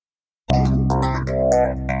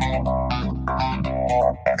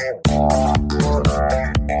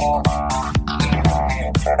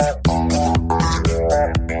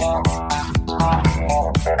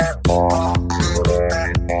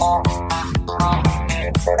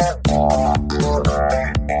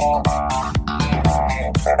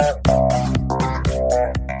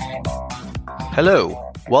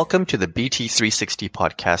Hello, welcome to the BT360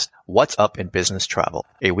 podcast, What's Up in Business Travel,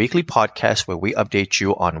 a weekly podcast where we update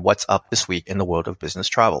you on what's up this week in the world of business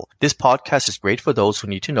travel. This podcast is great for those who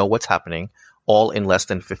need to know what's happening, all in less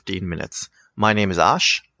than 15 minutes. My name is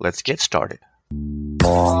Ash. Let's get started.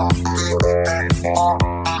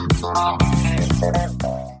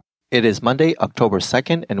 It is Monday, October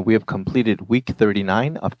 2nd, and we have completed week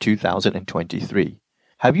 39 of 2023.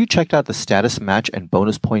 Have you checked out the status match and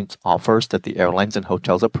bonus points offers that the airlines and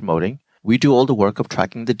hotels are promoting? We do all the work of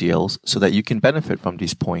tracking the deals so that you can benefit from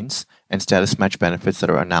these points and status match benefits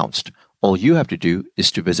that are announced. All you have to do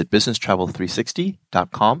is to visit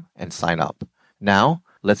businesstravel360.com and sign up. Now,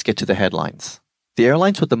 let's get to the headlines. The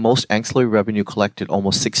airlines with the most ancillary revenue collected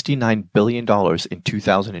almost $69 billion in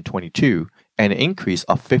 2022, an increase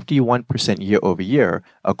of 51% year over year,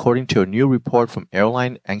 according to a new report from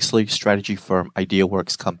airline ancillary strategy firm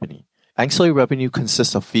IdeaWorks Company. Ancillary revenue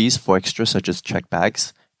consists of fees for extras such as checked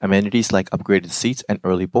bags, amenities like upgraded seats and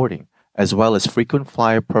early boarding, as well as frequent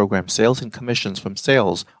flyer program sales and commissions from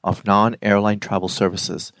sales of non-airline travel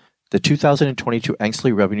services. The 2022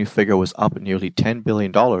 ancillary revenue figure was up nearly $10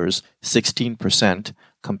 billion, 16%,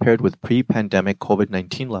 compared with pre-pandemic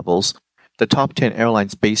COVID-19 levels. The top 10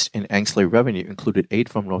 airlines based in ancillary revenue included 8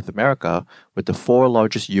 from North America, with the 4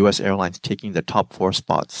 largest U.S. airlines taking the top 4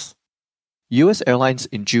 spots. U.S. airlines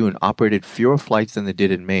in June operated fewer flights than they did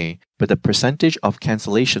in May, but the percentage of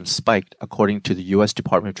cancellations spiked according to the U.S.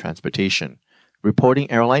 Department of Transportation. Reporting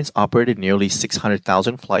airlines operated nearly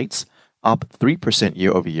 600,000 flights, up 3%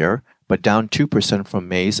 year over year, but down 2% from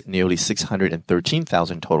May's nearly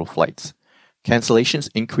 613,000 total flights. Cancellations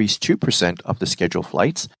increased 2% of the scheduled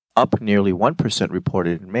flights, up nearly 1%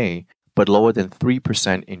 reported in May, but lower than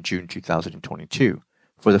 3% in June 2022.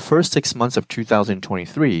 For the first 6 months of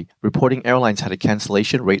 2023, reporting airlines had a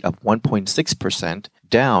cancellation rate of 1.6%,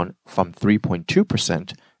 down from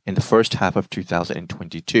 3.2% in the first half of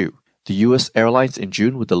 2022. The U.S. airlines in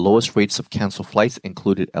June with the lowest rates of canceled flights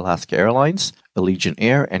included Alaska Airlines, Allegiant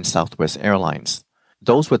Air, and Southwest Airlines.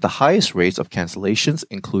 Those with the highest rates of cancellations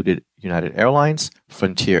included United Airlines,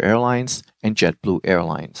 Frontier Airlines, and JetBlue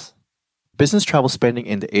Airlines. Business travel spending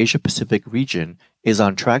in the Asia-Pacific region is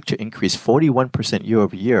on track to increase 41% year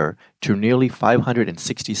over year to nearly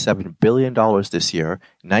 $567 billion this year,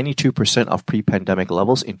 92% of pre-pandemic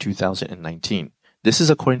levels in 2019. This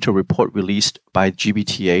is according to a report released by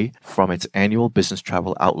GBTA from its annual Business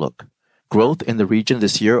Travel Outlook. Growth in the region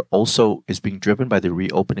this year also is being driven by the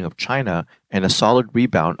reopening of China and a solid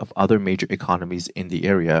rebound of other major economies in the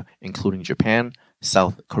area, including Japan,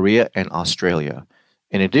 South Korea, and Australia.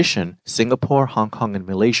 In addition, Singapore, Hong Kong, and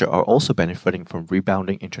Malaysia are also benefiting from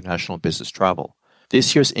rebounding international business travel.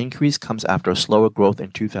 This year's increase comes after a slower growth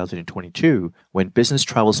in 2022, when business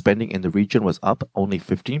travel spending in the region was up only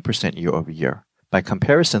 15% year over year. By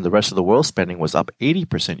comparison, the rest of the world's spending was up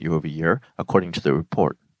 80% year over year, according to the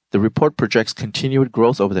report. The report projects continued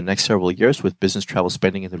growth over the next several years, with business travel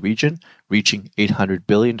spending in the region reaching $800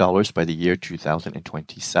 billion by the year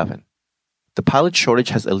 2027. The pilot shortage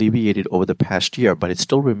has alleviated over the past year, but it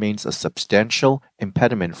still remains a substantial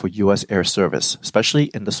impediment for U.S. air service,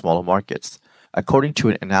 especially in the smaller markets. According to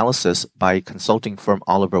an analysis by consulting firm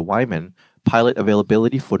Oliver Wyman, pilot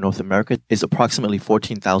availability for North America is approximately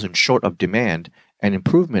 14,000 short of demand, an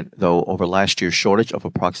improvement, though, over last year's shortage of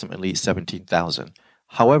approximately 17,000.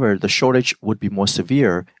 However, the shortage would be more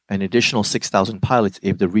severe, an additional 6,000 pilots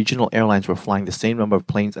if the regional airlines were flying the same number of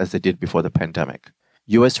planes as they did before the pandemic.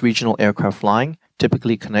 U.S. regional aircraft flying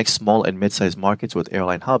typically connects small and mid-sized markets with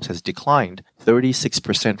airline hubs has declined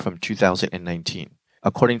 36% from 2019.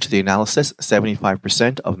 According to the analysis,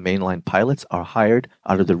 75% of mainline pilots are hired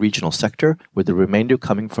out of the regional sector, with the remainder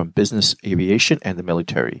coming from business aviation and the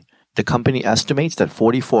military. The company estimates that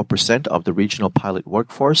 44% of the regional pilot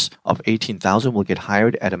workforce of 18,000 will get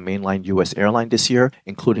hired at a mainline U.S. airline this year,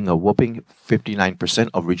 including a whopping 59%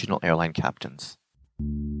 of regional airline captains.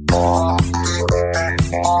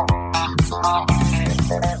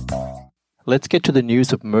 Let's get to the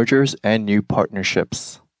news of mergers and new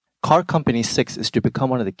partnerships. Car Company 6 is to become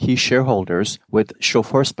one of the key shareholders with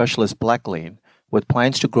chauffeur specialist Blacklane, with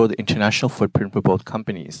plans to grow the international footprint for both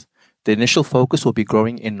companies. The initial focus will be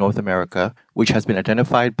growing in North America, which has been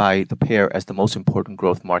identified by the pair as the most important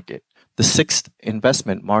growth market. The sixth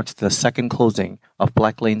investment marks the second closing of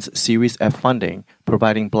Blacklane's Series F funding,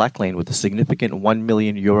 providing Blacklane with a significant €1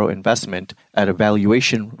 million investment at a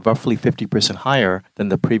valuation roughly 50% higher than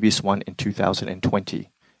the previous one in 2020.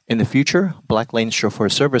 In the future, Blacklane's chauffeur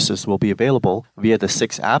services will be available via the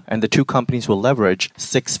Six app, and the two companies will leverage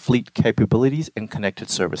Six fleet capabilities and connected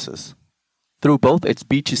services. Through both its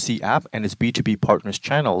B2C app and its B2B partners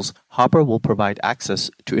channels, Hopper will provide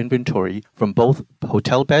access to inventory from both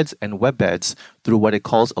hotel beds and web beds through what it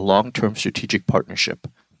calls a long-term strategic partnership.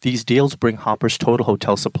 These deals bring Hopper's total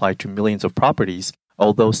hotel supply to millions of properties,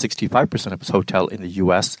 although 65% of its hotel in the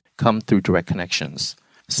U.S. come through direct connections.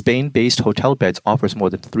 Spain-based Hotel Beds offers more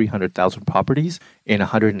than 300,000 properties in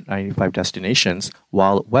 195 destinations,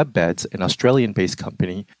 while WebBeds, an Australian-based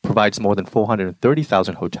company, provides more than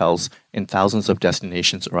 430,000 hotels in thousands of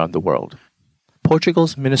destinations around the world.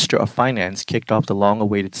 Portugal's Minister of Finance kicked off the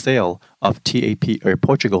long-awaited sale of TAP Air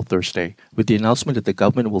Portugal Thursday with the announcement that the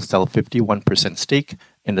government will sell 51% stake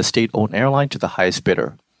in the state-owned airline to the highest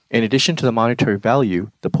bidder. In addition to the monetary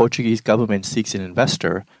value, the Portuguese government seeks an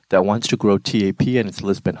investor that wants to grow TAP and its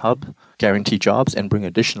Lisbon hub, guarantee jobs, and bring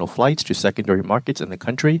additional flights to secondary markets in the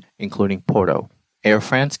country, including Porto. Air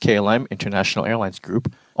France-KLM International Airlines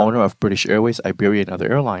Group, owner of British Airways, Iberia, and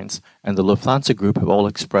other airlines, and the Lufthansa Group have all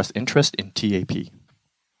expressed interest in TAP.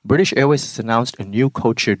 British Airways has announced a new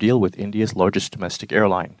codeshare deal with India's largest domestic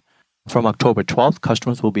airline. From October 12th,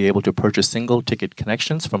 customers will be able to purchase single-ticket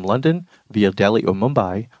connections from London via Delhi or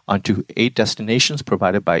Mumbai onto 8 destinations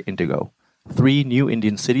provided by Indigo. 3 new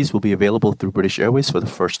Indian cities will be available through British Airways for the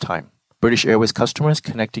first time. British Airways customers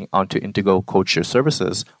connecting onto Indigo codeshare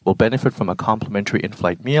services will benefit from a complimentary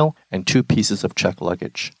in-flight meal and 2 pieces of checked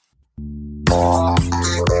luggage.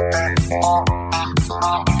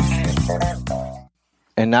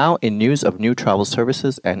 And now in news of new travel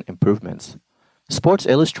services and improvements. Sports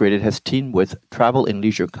Illustrated has teamed with Travel and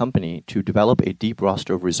Leisure Company to develop a deep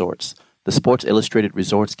roster of resorts. The Sports Illustrated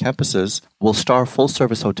Resorts campuses will star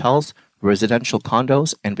full-service hotels, residential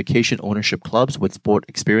condos, and vacation ownership clubs with sport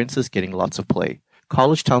experiences getting lots of play.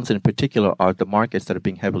 College towns in particular are the markets that are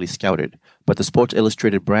being heavily scouted, but the Sports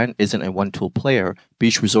Illustrated brand isn't a one-tool player.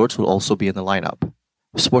 Beach resorts will also be in the lineup.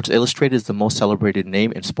 Sports Illustrated is the most celebrated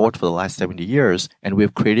name in sport for the last 70 years, and we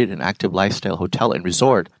have created an active lifestyle hotel and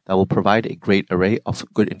resort that will provide a great array of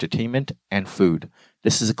good entertainment and food.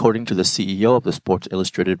 This is according to the CEO of the Sports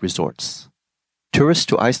Illustrated Resorts. Tourists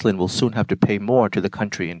to Iceland will soon have to pay more to the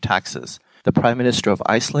country in taxes. The Prime Minister of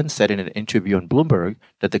Iceland said in an interview on Bloomberg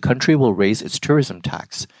that the country will raise its tourism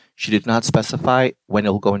tax. She did not specify when it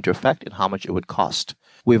will go into effect and how much it would cost.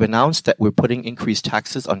 We've announced that we're putting increased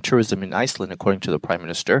taxes on tourism in Iceland, according to the Prime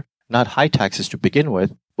Minister. Not high taxes to begin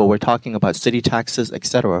with, but we're talking about city taxes,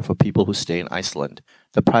 etc. for people who stay in Iceland.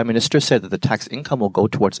 The Prime Minister said that the tax income will go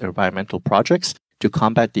towards environmental projects to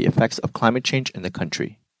combat the effects of climate change in the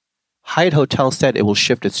country. Hyatt Hotels said it will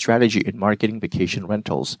shift its strategy in marketing vacation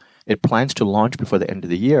rentals. It plans to launch before the end of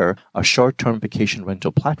the year a short-term vacation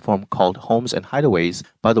rental platform called Homes and Hideaways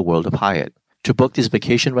by the World of Hyatt. To book these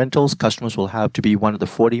vacation rentals, customers will have to be one of the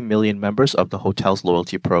 40 million members of the hotel's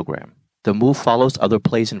loyalty program. The move follows other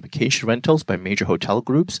plays in vacation rentals by major hotel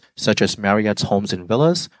groups, such as Marriott's Homes and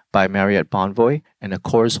Villas, by Marriott Bonvoy, and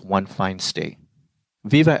Accor's One Fine Stay.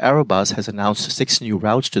 Viva Aerobus has announced 6 new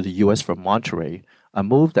routes to the U.S. from Monterrey, a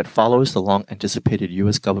move that follows the long-anticipated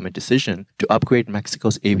U.S. government decision to upgrade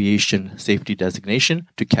Mexico's aviation safety designation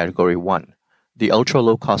to Category 1. The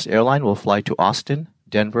ultra-low-cost airline will fly to Austin,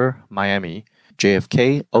 Denver, Miami,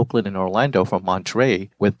 JFK, Oakland, and Orlando from Monterrey,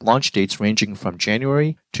 with launch dates ranging from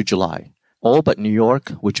January to July. All but New York,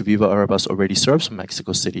 which Viva Aerobus already serves from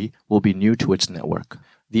Mexico City, will be new to its network.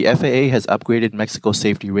 The FAA has upgraded Mexico's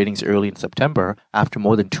safety ratings early in September after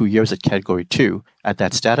more than 2 years at Category 2. At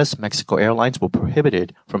that status, Mexico Airlines were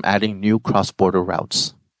prohibited from adding new cross-border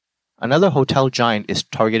routes. Another hotel giant is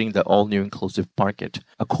targeting the all-new inclusive market.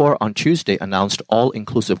 Accor on Tuesday announced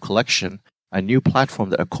All-Inclusive Collection, a new platform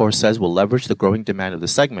that Accor says will leverage the growing demand of the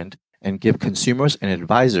segment and give consumers and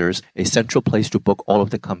advisors a central place to book all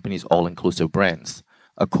of the company's all-inclusive brands.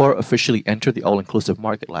 Accor officially entered the all-inclusive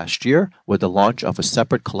market last year with the launch of a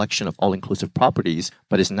separate collection of all-inclusive properties,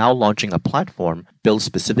 but is now launching a platform built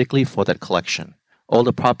specifically for that collection. All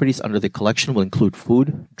the properties under the collection will include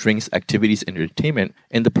food, drinks, activities, and entertainment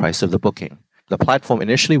in the price of the booking. The platform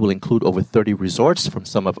initially will include over 30 resorts from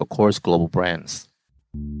some of Accor's global brands.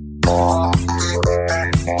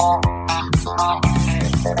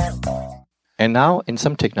 And now, in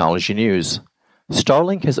some technology news.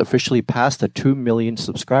 Starlink has officially passed the 2 million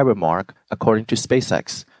subscriber mark, according to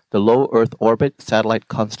SpaceX. The low Earth orbit satellite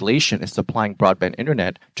constellation is supplying broadband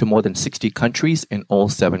internet to more than 60 countries in all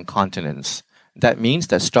 7 continents. That means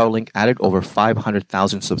that Starlink added over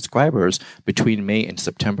 500,000 subscribers between May and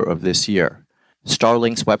September of this year.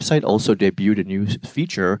 Starlink's website also debuted a new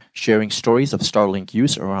feature sharing stories of Starlink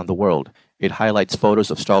use around the world. It highlights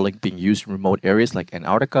photos of Starlink being used in remote areas like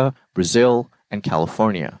Antarctica, Brazil, and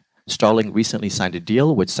California. Starlink recently signed a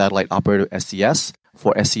deal with satellite operator SES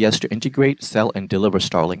for SES to integrate, sell, and deliver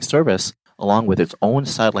Starlink service, along with its own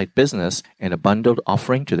satellite business and a bundled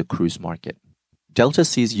offering to the cruise market. Delta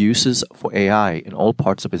sees uses for AI in all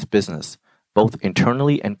parts of its business, both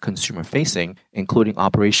internally and consumer-facing, including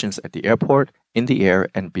operations at the airport, in the air,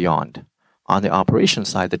 and beyond. On the operations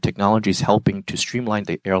side, the technology is helping to streamline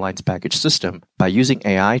the airline's baggage system by using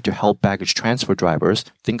AI to help baggage transfer drivers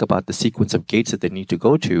think about the sequence of gates that they need to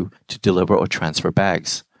go to deliver or transfer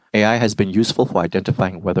bags. AI has been useful for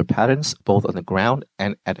identifying weather patterns both on the ground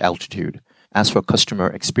and at altitude. As for customer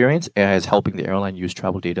experience, AI is helping the airline use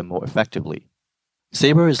travel data more effectively.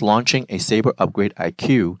 Sabre is launching a Sabre Upgrade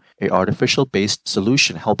IQ, an artificial-based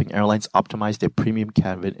solution helping airlines optimize their premium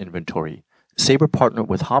cabin inventory. Sabre partnered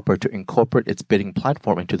with Hopper to incorporate its bidding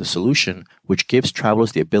platform into the solution, which gives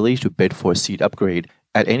travelers the ability to bid for a seat upgrade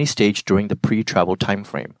at any stage during the pre-travel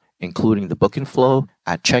timeframe, including the booking flow,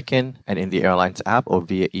 at check-in, and in the airline's app or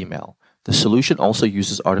via email. The solution also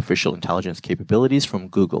uses artificial intelligence capabilities from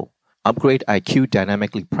Google. Upgrade IQ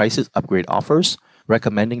dynamically prices upgrade offers,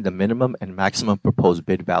 recommending the minimum and maximum proposed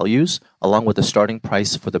bid values, along with the starting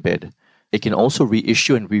price for the bid. It can also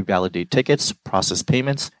reissue and revalidate tickets, process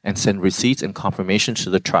payments, and send receipts and confirmations to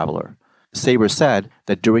the traveler. Sabre said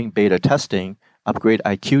that during beta testing, Upgrade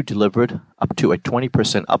IQ delivered up to a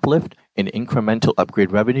 20% uplift in incremental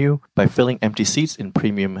upgrade revenue by filling empty seats in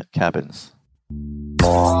premium cabins.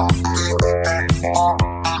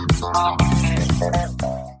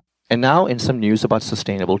 And now in some news about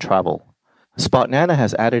sustainable travel. Spotnana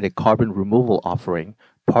has added a carbon removal offering,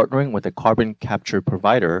 partnering with a carbon capture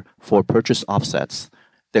provider for purchase offsets.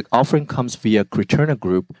 The offering comes via Creterna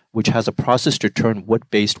Group, which has a process to turn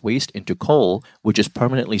wood-based waste into coal, which is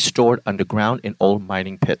permanently stored underground in old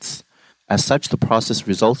mining pits. As such, the process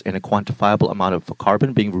results in a quantifiable amount of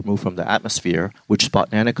carbon being removed from the atmosphere, which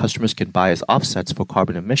Spotnana customers can buy as offsets for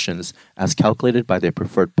carbon emissions as calculated by their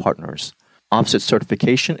preferred partners. Offset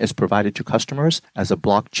certification is provided to customers as a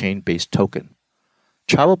blockchain-based token.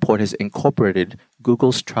 Travelport has incorporated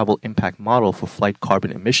Google's travel impact model for flight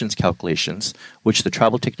carbon emissions calculations, which the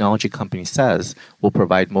travel technology company says will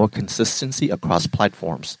provide more consistency across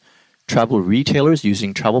platforms. Travel retailers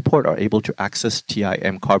using Travelport are able to access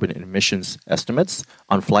TIM carbon emissions estimates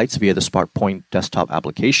on flights via the SmartPoint desktop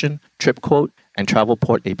application, TripQuote, and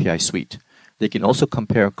Travelport API suite. They can also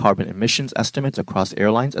compare carbon emissions estimates across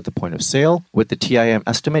airlines at the point of sale, with the TIM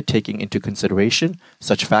estimate taking into consideration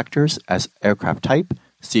such factors as aircraft type,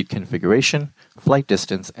 seat configuration, flight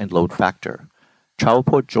distance, and load factor.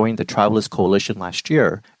 Travelport joined the Travelers Coalition last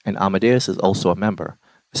year, and Amadeus is also a member.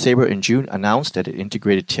 Sabre in June announced that it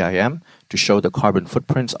integrated TIM to show the carbon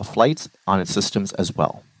footprints of flights on its systems as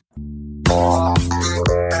well.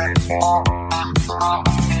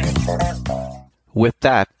 With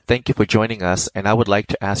that, thank you for joining us, and I would like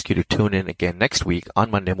to ask you to tune in again next week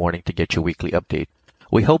on Monday morning to get your weekly update.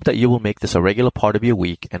 We hope that you will make this a regular part of your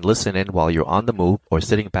week and listen in while you're on the move or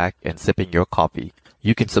sitting back and sipping your coffee.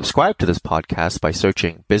 You can subscribe to this podcast by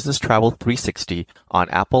searching Business Travel 360 on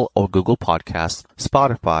Apple or Google Podcasts,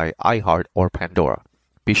 Spotify, iHeart, or Pandora.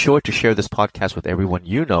 Be sure to share this podcast with everyone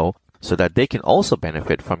you know so that they can also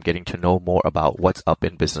benefit from getting to know more about what's up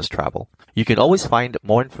in business travel. You can always find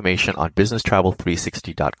more information on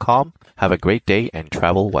businesstravel360.com. Have a great day and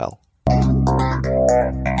travel well.